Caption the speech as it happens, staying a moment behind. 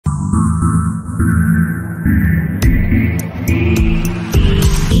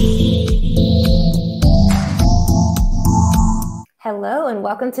Hello and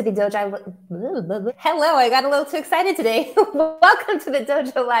welcome to the Dojo. Hello, I got a little too excited today. Welcome to the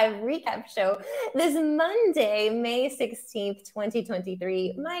Dojo Live recap show this Monday, May 16th,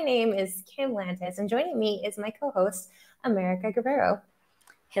 2023. My name is Kim Lantis and joining me is my co-host, America Guerrero.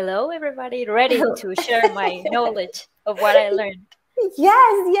 Hello, everybody. Ready to share my knowledge of what I learned.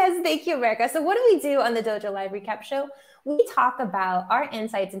 Yes, thank you, America. So what do we do on the Dojo Live recap show? We talk about our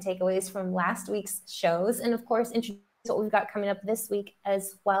insights and takeaways from last week's shows and, of course, introduce what we've got coming up this week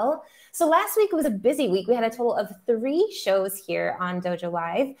as well. So last week was a busy week. We had a total of 3 shows here on Dojo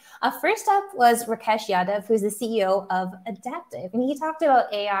Live. First up was Rakesh Yadav, who's the CEO of Adaptive, and he talked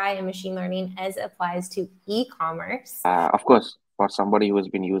about AI and machine learning as it applies to e-commerce. Of course, for somebody who has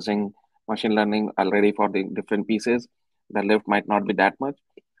been using machine learning already for the different pieces, the lift might not be that much.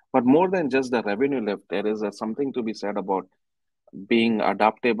 But more than just the revenue lift, there is something to be said about being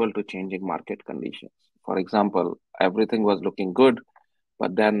adaptable to changing market conditions. For example, everything was looking good,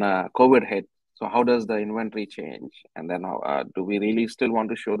 but then COVID hit. So how does the inventory change? And then do we really still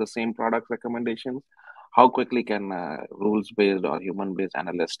want to show the same product recommendations? How quickly can rules-based or human-based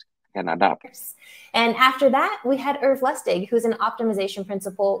analyst can adapt? And after that, we had Irv Lustig, who's an optimization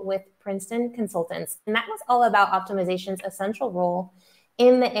principal with Princeton Consultants. And that was all about optimization's essential role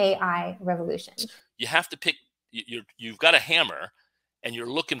in the AI revolution. You have to pick, you've got a hammer and you're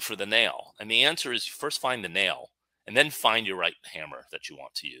looking for the nail. And the answer is first find the nail and then find your right hammer that you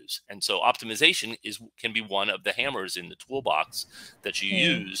want to use. And so optimization can be one of the hammers in the toolbox that you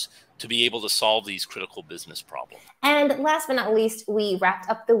use to be able to solve these critical business problems. And last but not least, we wrapped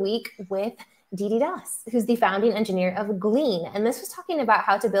up the week with Didi Das, who's the founding engineer of Glean. And this was talking about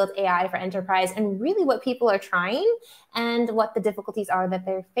how to build AI for enterprise and really what people are trying and what the difficulties are that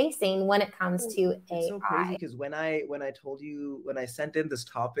they're facing when it comes to AI. It's so crazy because when I sent in this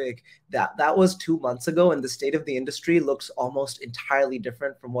topic, that was 2 months ago, and the state of the industry looks almost entirely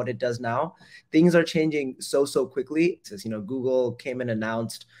different from what it does now. Things are changing so quickly. Since Google came and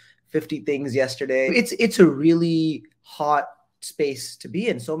announced 50 things yesterday. It's a really hot space to be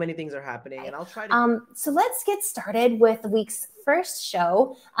in. So many things are happening, and I'll try to. So let's get started with the week's first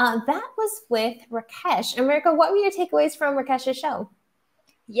show. That was with Rakesh. America, what were your takeaways from Rakesh's show?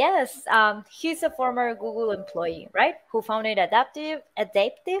 Yes, he's a former Google employee, right? Who founded Adaptive,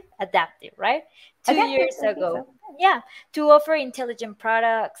 right? 2 years ago. Yeah, to offer intelligent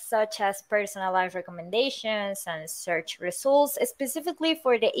products such as personalized recommendations and search results, specifically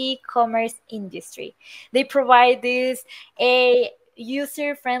for the e-commerce industry. They provide a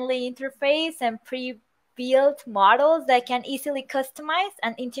user-friendly interface and pre-built models that can easily customize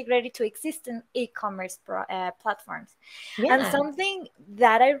and integrate it to existing e-commerce platforms. Yeah. And something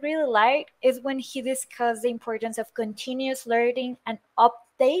that I really like is when he discussed the importance of continuous learning and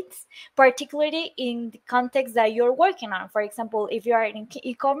updates, particularly in the context that you're working on. For example, if you are in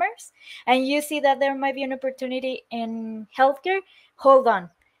e-commerce and you see that there might be an opportunity in healthcare, hold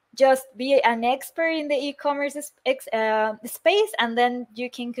on. Just be an expert in the e-commerce space, and then you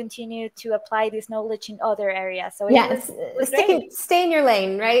can continue to apply this knowledge in other areas. So yes, stay in your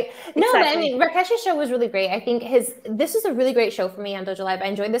lane, right? Exactly. No, but I mean, Rakesh's show was really great. I think this was a really great show for me on Dojo Live. I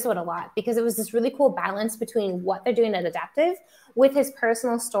enjoyed this one a lot because it was this really cool balance between what they're doing at Adaptive with his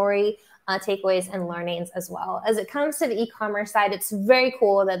personal story, takeaways and learnings as well. As it comes to the e-commerce side, it's very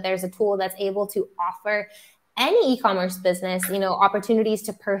cool that there's a tool that's able to offer any e-commerce business, opportunities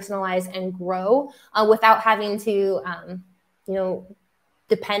to personalize and grow without having to,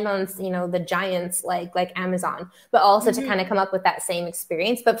 depend on, the giants like Amazon, but also to kind of come up with that same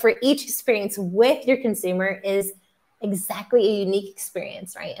experience. But for each experience with your consumer is exactly a unique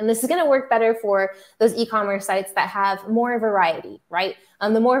experience, right? And this is going to work better for those e-commerce sites that have more variety, right?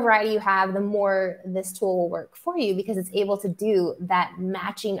 The more variety you have, the more this tool will work for you because it's able to do that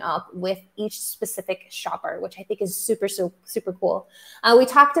matching up with each specific shopper, which I think is super cool. We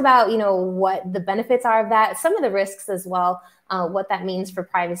talked about, what the benefits are of that, some of the risks as well, what that means for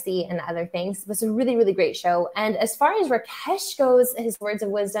privacy and other things. It was a really great show. And as far as Rakesh goes, his words of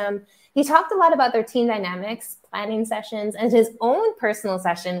wisdom, he talked a lot about their team dynamics, planning sessions, and his own personal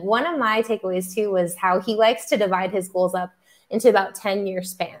session. One of my takeaways too was how he likes to divide his goals up into about 10-year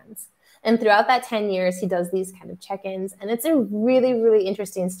spans. And throughout that 10 years, he does these kind of check-ins. And it's a really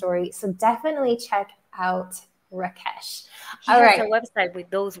interesting story. So definitely check out Rakesh. He has a website with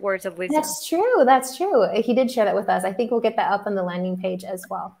those words of wisdom. That's true. He did share that with us. I think we'll get that up on the landing page as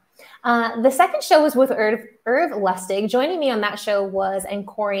well. The second show was with Irv Lustig. Joining me on that show was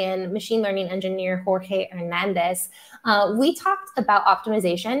Anchorian machine learning engineer Jorge Hernandez. We talked about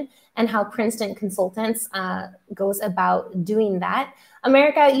optimization and how Princeton Consultants goes about doing that.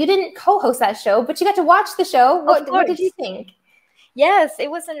 America, you didn't co-host that show, but you got to watch the show. What did you think? Yes, it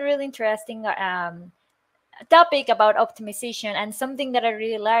was a really interesting topic about optimization, and something that I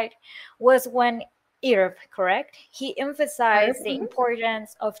really liked was when Irv, correct? He emphasized the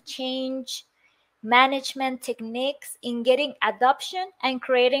importance of change management techniques in getting adoption and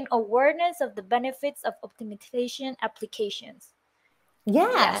creating awareness of the benefits of optimization applications.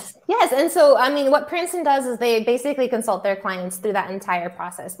 Yes, yes. And so, I mean, what Princeton does is they basically consult their clients through that entire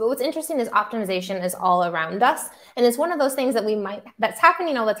process. But what's interesting is optimization is all around us. And it's one of those things that's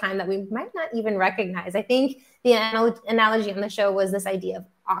happening all the time that we might not even recognize. I think the analogy on the show was this idea of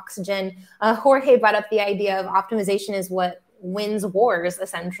oxygen. Jorge brought up the idea of optimization is what wins wars,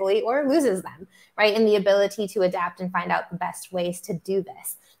 essentially, or loses them, right? And the ability to adapt and find out the best ways to do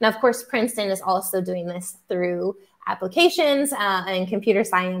this. Now, of course, Princeton is also doing this through applications and computer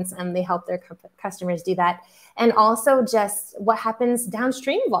science, and they help their customers do that. And also just what happens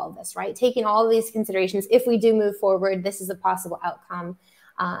downstream of all of this, right? Taking all of these considerations, if we do move forward, this is a possible outcome,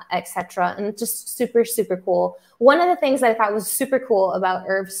 etc. And just super, super cool. One of the things that I thought was super cool about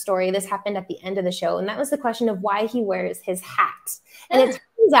Irv's story, this happened at the end of the show, and that was the question of why he wears his hat. And it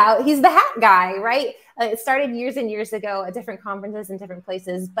turns out he's the hat guy, right? It started years and years ago at different conferences and different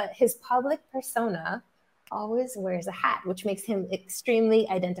places, but his public persona always wears a hat, which makes him extremely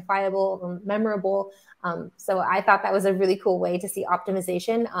identifiable or memorable. So I thought that was a really cool way to see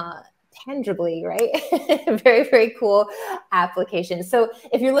optimization tangibly, right? Very, very cool application. So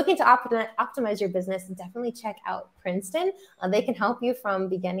if you're looking to optimize your business, definitely check out Princeton. They can help you from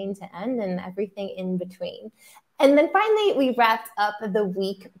beginning to end and everything in between. And then finally, we wrapped up the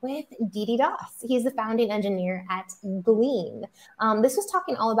week with Didi Das. He's the founding engineer at Glean. This was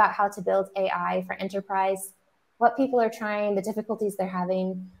talking all about how to build AI for enterprise, what people are trying, the difficulties they're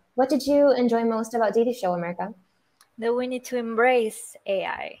having. What did you enjoy most about Didi's show, America? That we need to embrace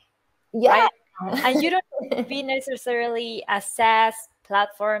AI. Yeah. Right? And you don't need to be necessarily a SaaS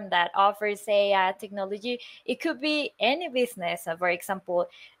platform that offers AI technology. It could be any business, for example.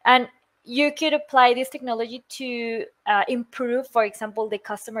 And you could apply this technology to improve, for example, the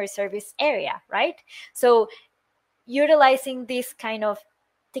customer service area, right? So utilizing this kind of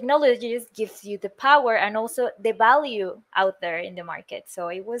technologies gives you the power and also the value out there in the market. So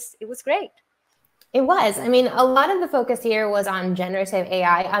it was great. It was. I mean, a lot of the focus here was on generative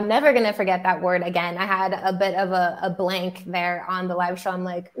AI. I'm never going to forget that word again. I had a bit of a blank there on the live show. I'm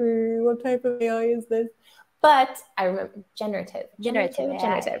like, what type of AI is this? But I remember generative,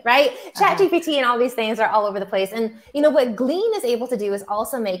 right? ChatGPT and all these things are all over the place. And you know what Glean is able to do is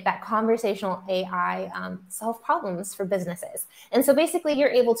also make that conversational AI solve problems for businesses. And so basically you're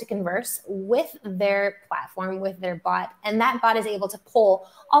able to converse with their platform, with their bot, and that bot is able to pull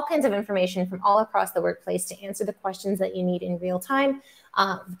all kinds of information from all across the workplace to answer the questions that you need in real time.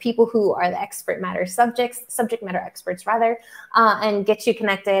 People who are the subject matter experts rather, and get you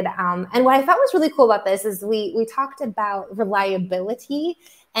connected. And what I thought was really cool about this is we talked about reliability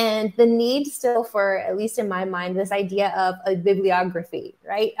and the need still for, at least in my mind, this idea of a bibliography,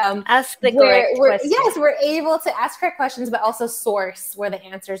 right? Ask the correct questions. Yes, we're able to ask correct questions, but also source where the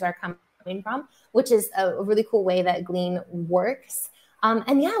answers are coming from, which is a really cool way that Glean works.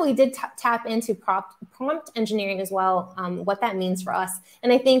 And yeah, we did tap into prompt engineering as well, what that means for us.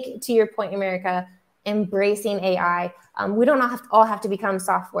 And I think to your point, America, embracing AI, we don't all have to become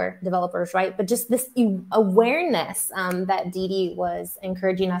software developers, right? But just this awareness that Didi was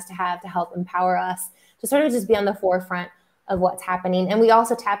encouraging us to have to help empower us to sort of just be on the forefront of what's happening. And we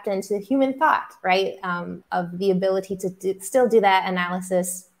also tapped into human thought, right? Of the ability to still do that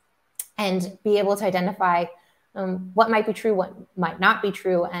analysis and be able to identify what might be true, what might not be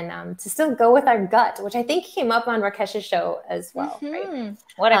true, and to still go with our gut, which I think came up on Rakesh's show as well. Right?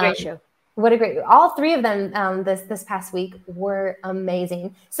 What a great show. All three of them this past week were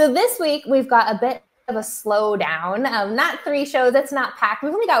amazing. So this week we've got a bit of a slowdown, not 3 shows, it's not packed.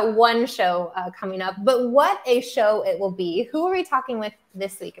 We've only got 1 show coming up, but what a show it will be. Who are we talking with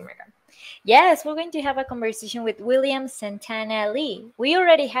this week, America? Yes, we're going to have a conversation with William Santana Lee. We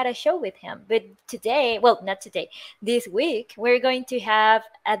already had a show with him, but this week, we're going to have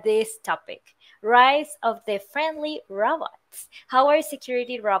this topic, Rise of the Friendly Robots. How are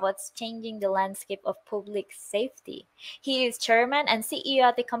security robots changing the landscape of public safety? He is chairman and CEO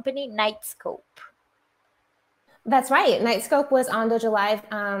at the company Nightscope. That's right. Nightscope was on dojolive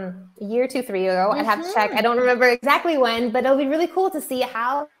a year or 2, 3 ago. I'd have to check. I don't remember exactly when, but it'll be really cool to see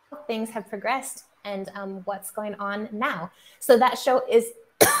how things have progressed and what's going on now. So that show is,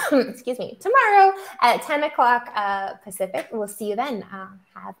 excuse me, tomorrow at 10 o'clock Pacific. We'll see you then.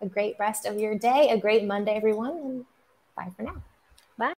 Have a great rest of your day, a great Monday, everyone, and bye for now.